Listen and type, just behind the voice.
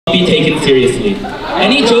be taken seriously.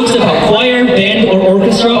 Any jokes about choir, band, or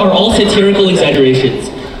orchestra are all satirical exaggerations.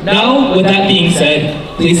 Now, with that being said,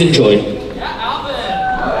 please enjoy.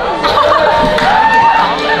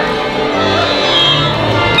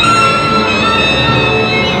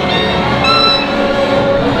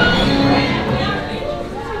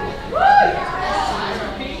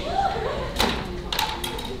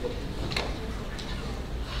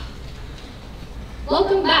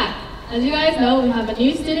 Welcome back. As you guys know, we have a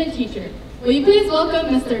new student teacher. Will you please welcome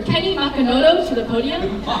Mr. Kenny Makanoto to the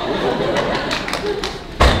podium?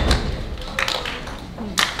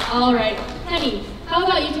 All right, Kenny, how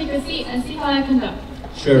about you take a seat and see how I conduct?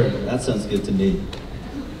 Sure, that sounds good to me.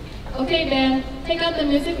 Okay, band, take out the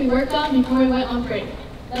music we worked on before we went on break.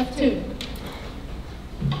 Let's tune.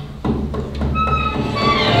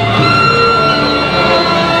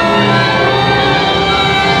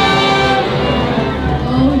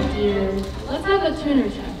 Tuner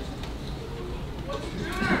check.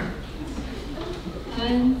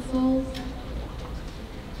 Pencils.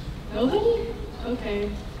 Nobody?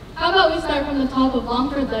 Okay. How about we start from the top of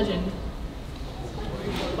Longford Legend?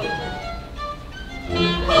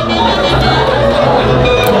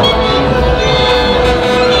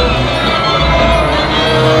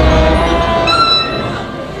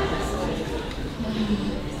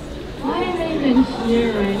 Why am I even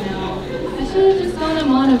here right now? I should have just gone to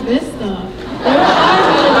Monta Vista. There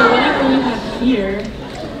are whatever we have here.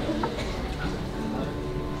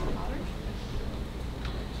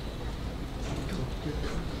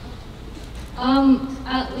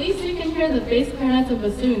 At least you can hear the bass clarinets and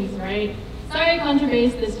bassoons, right? Sorry,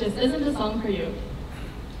 contrabass, this just isn't a song for you.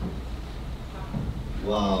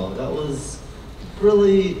 Wow, that was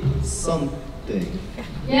really something.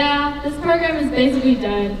 Yeah, this program is basically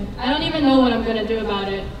dead. I don't even know what I'm gonna do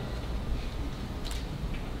about it.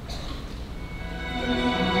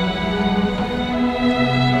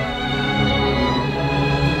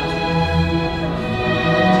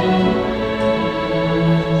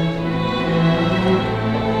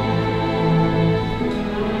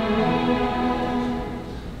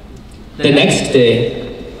 The next day.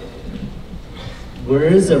 Where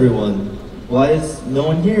is everyone? Why is no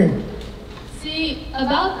one here? See,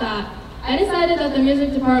 about that, I decided that the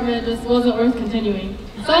music department just wasn't worth continuing.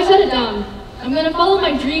 So I shut it down. I'm gonna follow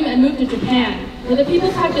my dream and move to Japan, where the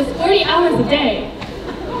people practice 40 hours a day.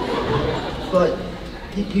 But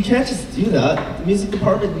you can't just do that. The music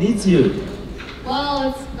department needs you.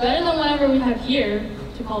 Well, it's better than whatever we have here,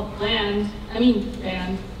 to call band.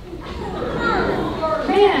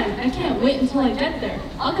 Man, I can't wait until I get there.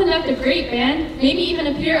 I'll conduct a great band, maybe even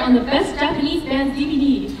appear on the Best Japanese Bands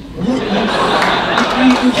DVD. What?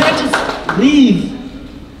 You can't just leave.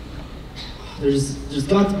 There's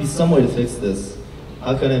got to be some way to fix this.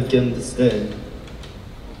 How can I get him to stay?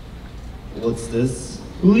 What's this?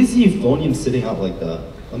 Who is the euphonium sitting out like that?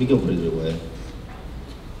 Let me go put it away.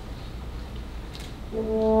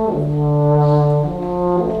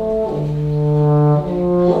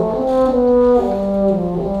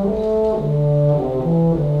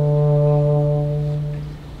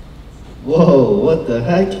 Whoa, what the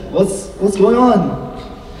heck? What's going on?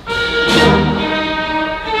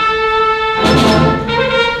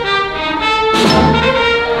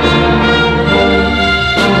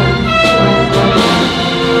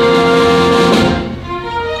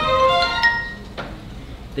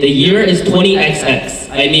 The year is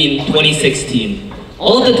 2016.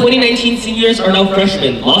 All of the 2019 seniors are now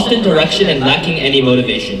freshmen, lost in direction and lacking any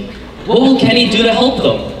motivation. What will Kenny do to help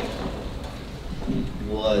them?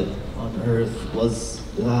 What on earth was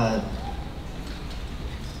that?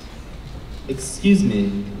 Excuse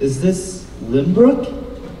me, is this Limbrook?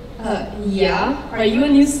 Yeah? Are you a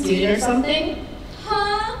new student or something?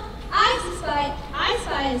 Huh? I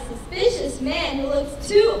spy a suspicious man who looks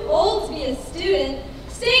too old to be a student.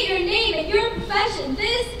 State your name and your profession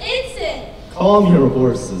this instant! Calm your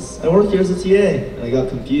horses. I work here as a TA, and I got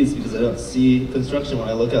confused because I don't see construction when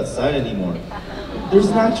I look outside anymore. There's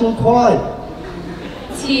an actual quad.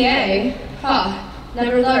 TA? Huh.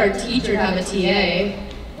 Never thought our teacher'd have a TA.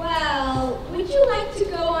 Well, would you like to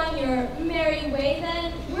go on your merry way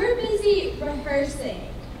then? We're busy rehearsing.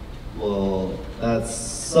 Well, that's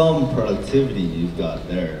some productivity you've got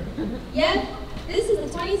there. Yep, this is the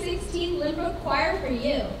 2016 Limbrook Choir for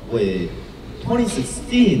you. Wait,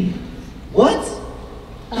 2016? What?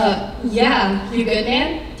 Yeah. You good,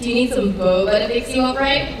 man? Do you need some boba to fix you up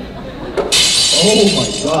right? Oh my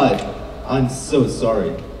god. I'm so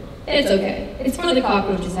sorry. It's okay. It's for the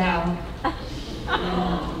cockroaches now.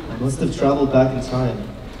 I must have traveled back in time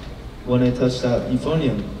when I touched that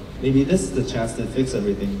euphonium. Maybe this is the chance to fix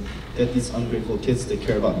everything. Get these ungrateful kids to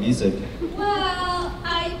care about music. Well,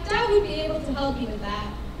 I doubt we'd be able to help you with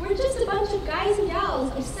that. We're just a bunch of guys and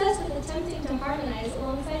gals obsessed with attempting to harmonize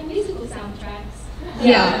alongside musical soundtracks.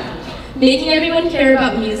 Yeah. Making everyone care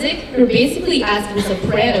about music, you're basically asking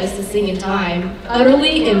sopranos to sing in time.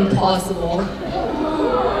 Utterly impossible.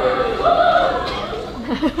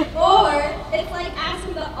 Or it's like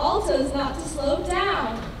asking the altos not to slow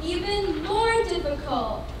down. Even more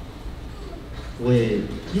difficult. Wait,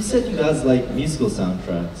 you said you guys like musical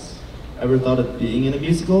soundtracks. Ever thought of being in a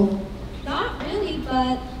musical? Not really,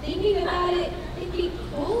 but thinking about it, it'd be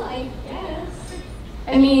cool, I guess.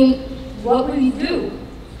 I mean, what would we do?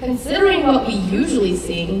 Considering what we usually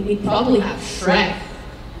sing, we'd probably have Shrek.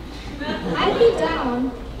 I'd be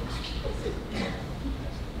down.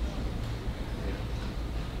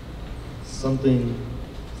 Something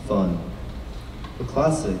fun. A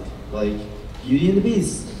classic, like Beauty and the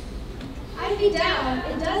Beast. I'd be down.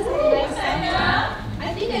 It does have a nice soundtrack.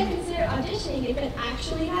 I think I'd consider auditioning if it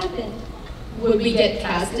actually happened. Would we get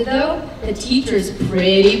casted though? The teacher's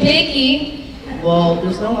pretty picky. Well,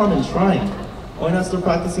 there's no harm in trying. Why not start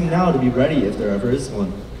practicing now to be ready if there ever is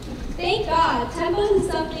one? Thank God, tempos is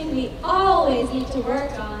something we always need to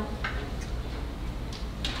work on.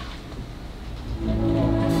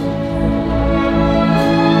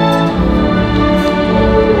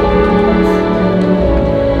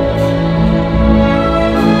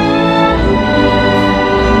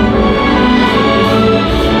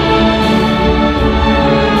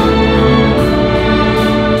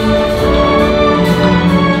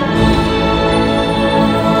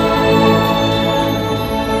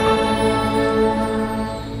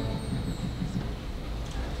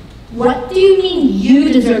 What do you mean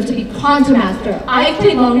you deserve to be concertmaster? I've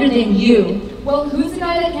played longer than you. Well, who's the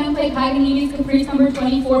guy that can play Paganini's Caprice number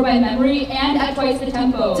 24 by memory and at twice the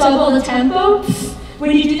tempo? Double the tempo?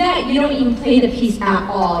 When you do that, you don't even play the piece at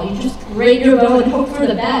all. You just grade your bow and hope for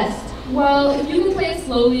the best. Well, if you can play it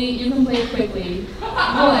slowly, you can play it quickly.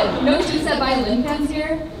 What? No two-step violin pens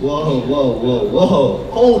here? Whoa, whoa, whoa,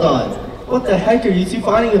 whoa. Hold on. What the heck are you two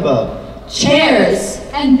fighting about? Chairs!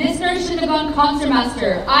 And this nerd shouldn't have gone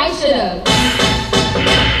concertmaster. I should have.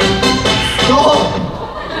 Stop!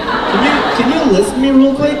 Can you listen to me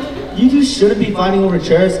real quick? You two shouldn't be fighting over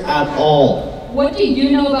chairs at all. What do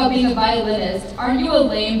you know about being a violinist? Aren't you a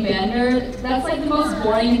lame band nerd? That's like the most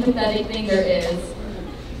boring and pathetic thing there is.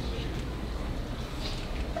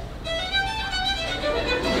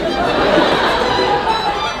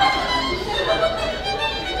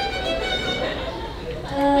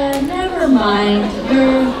 Never mind.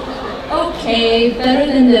 You're okay. Better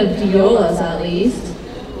than the violas, at least.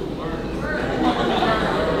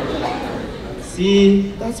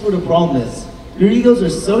 See, that's where the problem is. Your egos are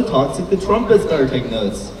so toxic, the trumpets better take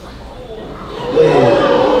notes. Wait.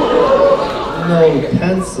 No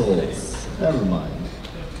pencils. Never mind.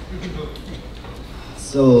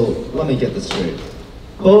 So, let me get this straight.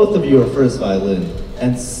 Both of you are first violin,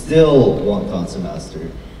 and still want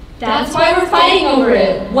concertmaster. That's why we're fighting over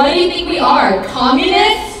it. What do you think we are,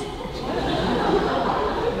 communists?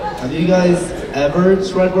 Have you guys ever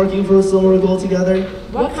tried working for a similar goal together?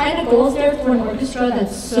 What kind of goal is there for an orchestra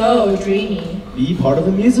that's so dreamy? Be part of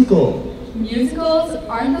a musical. Musicals?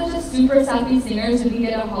 Aren't those just super sappy singers who can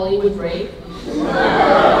get a Hollywood break?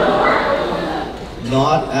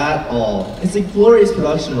 Not at all. It's a glorious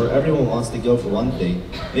production where everyone wants to go for one thing.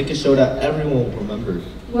 Make a show that everyone will remember.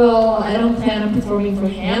 Well, I don't plan on performing for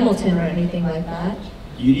Hamilton or anything like that.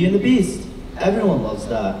 Beauty and the Beast. Everyone loves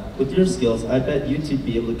that. With your skills, I bet you two'd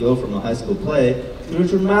be able to go from a high school play to a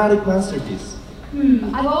dramatic masterpiece.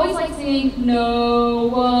 I've always liked singing No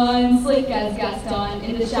One Slick as Gaston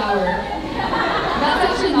in the shower. That's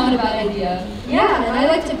actually not a bad idea. Yeah, and I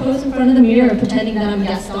like to pose in front of the mirror pretending that I'm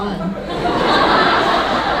Gaston.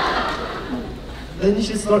 Then you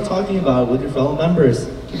should start talking about it with your fellow members.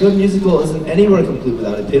 A good musical isn't anywhere complete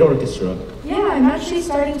without a pit orchestra. Yeah, I'm actually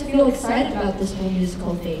starting to feel excited about this whole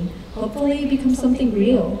musical thing. Hopefully it becomes something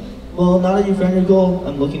real. Well, now that you've found your goal,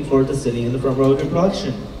 I'm looking forward to sitting in the front row of your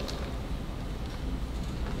production.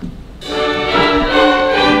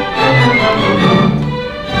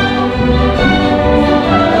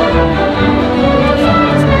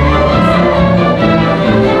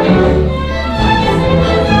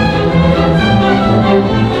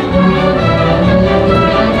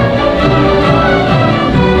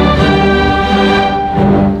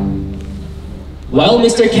 While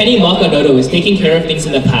Mr. Kenny Makamoto is taking care of things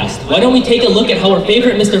in the past, why don't we take a look at how our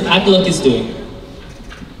favorite Mr. Pakaluk is doing?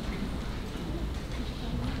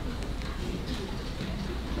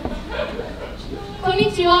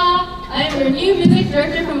 Konnichiwa! I am your new music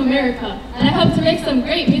director from America, and I hope to make some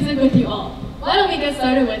great music with you all. Why don't we get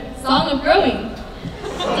started with Song of Growing?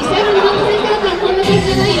 実際の日本の先生だったらこんな感じ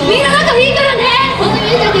じゃないよ。みんな仲いいからね。こんなミ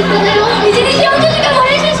ュージック必要だよ。1日40時間も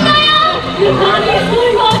練習しないよ。What is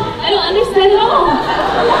going on? I don't understand at all.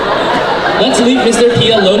 Let's leave Mr.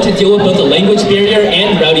 P alone to deal with both the language barrier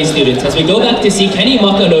and rowdy students as we go back to see Kenny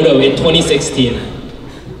Makamoto in 2016.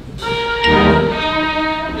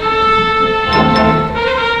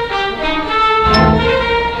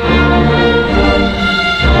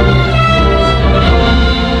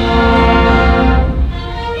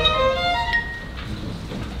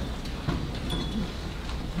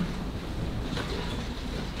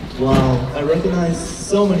 Wow, I recognize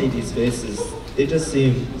so many of these faces. They just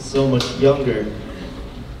seem so much younger. So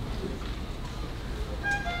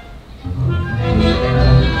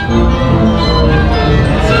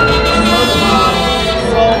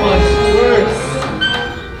much worse.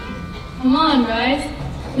 Come on, guys.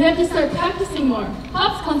 We have to start practicing more.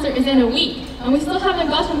 Pop's concert is in a week, and we still haven't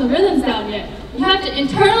gotten the rhythms down yet. You have to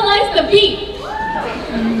internalize the beat.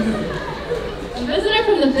 A visitor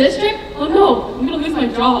from the district? Oh no, I'm gonna lose my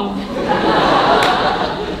job.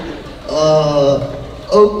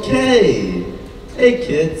 Okay. Hey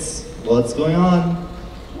kids, what's going on?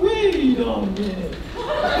 Wait a minute.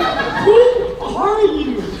 Who are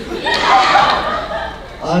you?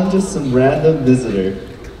 I'm just some random visitor.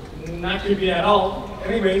 Not creepy at all.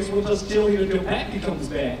 Anyways, we'll just chill here until Packy comes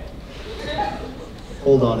back.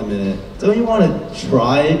 Hold on a minute. Don't you want to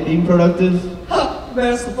try being productive? Ha!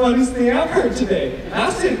 That's the funniest thing I've heard today. I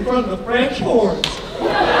sit in front of the French horns.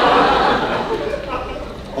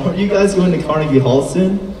 Are you guys going to Carnegie Hall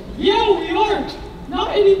soon? Yeah, we are.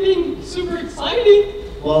 Not anything super exciting.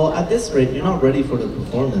 Well, at this rate, you're not ready for the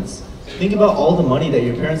performance. Think about all the money that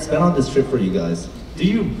your parents spent on this trip for you guys. Do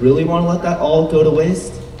you really want to let that all go to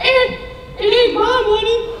waste? And it ain't my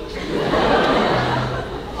money.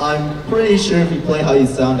 I'm pretty sure if you play how you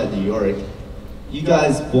sound at New York, you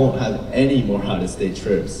guys won't have any more out-of-state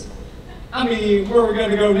trips. I mean, where are we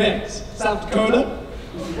gonna go next? South Dakota?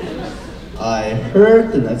 I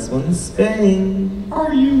heard the next one is Spain.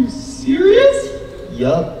 Are you serious?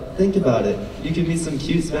 Yup, think about it. You could meet some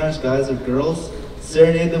cute Spanish guys or girls,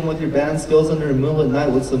 serenade them with your band skills under a moonlit night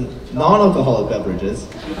with some non-alcoholic beverages,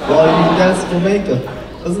 while you dance flamenco.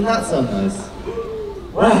 Doesn't that sound nice?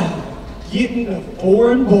 Wow, getting a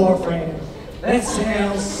foreign boyfriend. That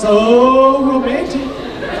sounds so romantic.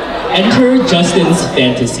 Enter Justin's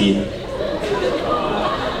fantasy.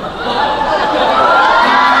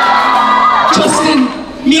 Justin,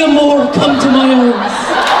 mi amor, come to my arms.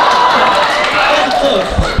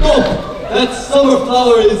 No, that summer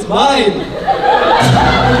flower is mine.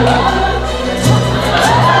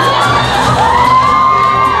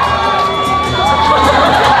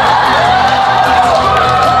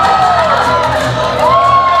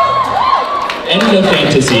 End of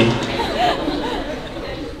fantasy.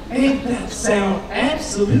 Ain't that sound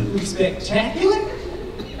absolutely spectacular?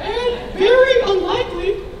 And very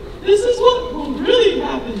unlikely. This is what will really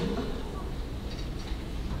happen.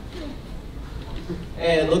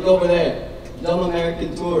 Hey, look over there. Dumb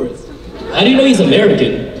American tourist. How do you know he's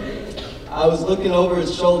American? I was looking over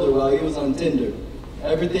his shoulder while he was on Tinder.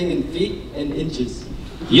 Everything in feet and inches.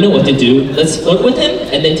 You know what to do. Let's flirt with him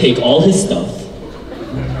and then take all his stuff.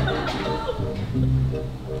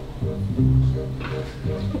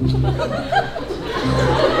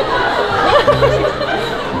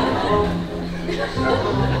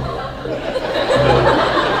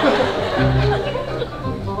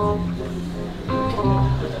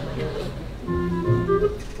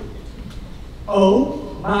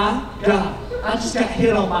 Oh my God. I just got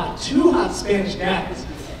hit on by 2 hot Spanish guys.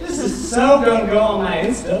 This is so gonna go on my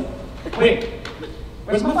Insta. Wait,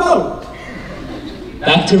 where's my phone?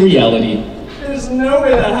 Back to reality. There's no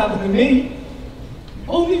way that happened to me.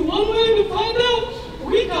 Only one way to find out.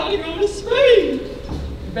 We gotta go to Spain.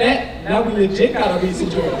 Bet, now we legit got a reason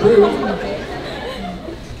to improve.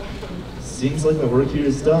 Seems like my work here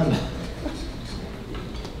is done.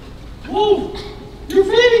 Whoa, you're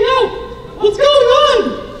fading out. What's going on?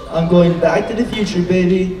 I'm going back to the future,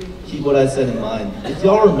 baby. Keep what I said in mind. If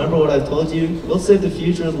y'all remember what I've told you, we'll save the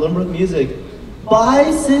future of Limerick music. Bye,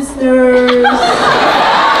 sisters!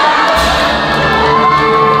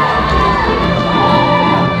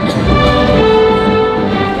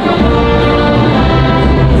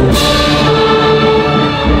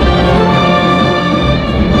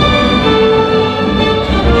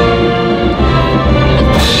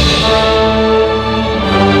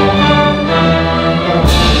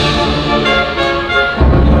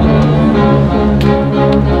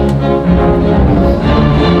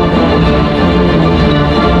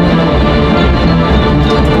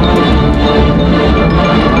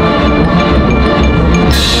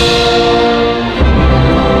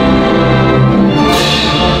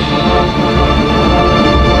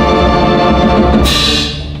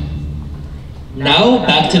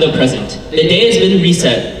 the present. The day has been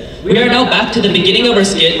reset. We are now back to the beginning of our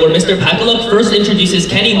skit where Mr. Pakaluk first introduces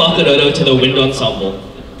Kenny Makaroto to the wind ensemble.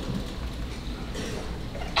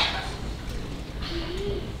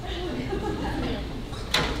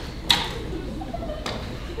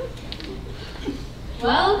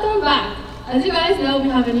 Welcome back. As you guys know, we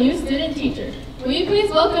have a new student teacher. Will you please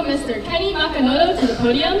welcome Mr. Kenny Makaroto to the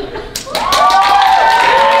podium?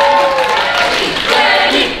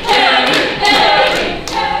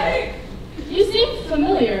 You seem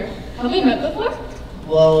familiar. Have we met before?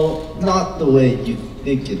 Well, not the way you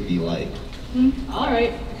think it'd be like. All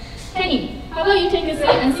right. Kenny, how about you take a seat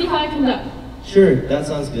and see how I conduct? Sure, that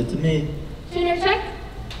sounds good to me. Tuner check.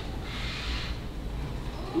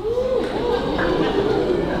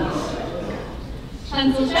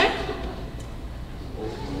 Pencil check.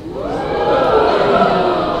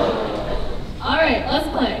 All right, let's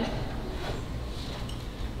play.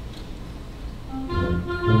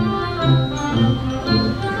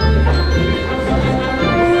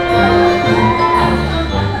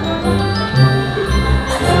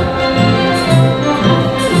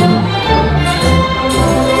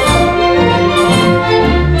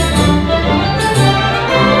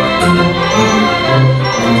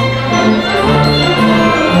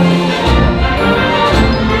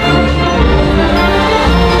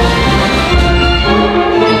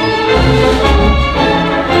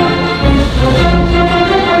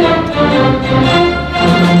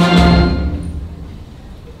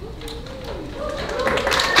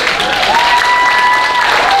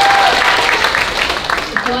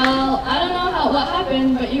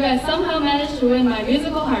 But you guys somehow managed to win my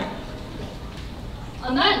musical heart.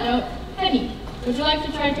 On that note, Kenny, would you like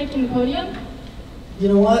to try taking the podium? You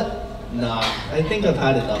know what? Nah, I think I've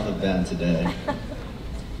had enough of band today.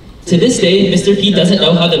 To this day, Mr. P doesn't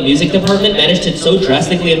know how the music department managed to so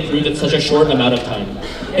drastically improve in such a short amount of time.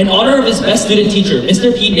 In honor of his best student teacher,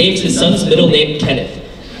 Mr. P names his son's middle name Kenneth.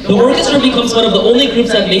 The orchestra becomes one of the only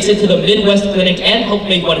groups that makes it to the Midwest Clinic and helped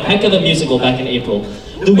make one heck of a musical back in April.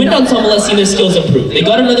 The wind ensemble has seen their skills improve. They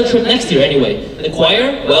got another trip next year anyway. The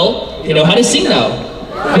choir, well, they know how to sing now.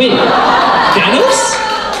 Wait, Thanos?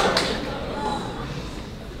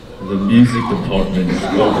 The music department is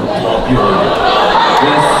overpopulated.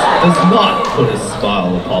 This does not put a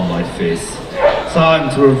smile upon my face.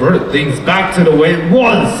 Time to revert things back to the way it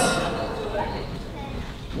was.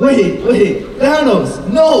 Wait, Thanos,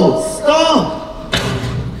 no, stop!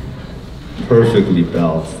 Perfectly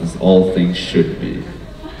balanced as all things should be.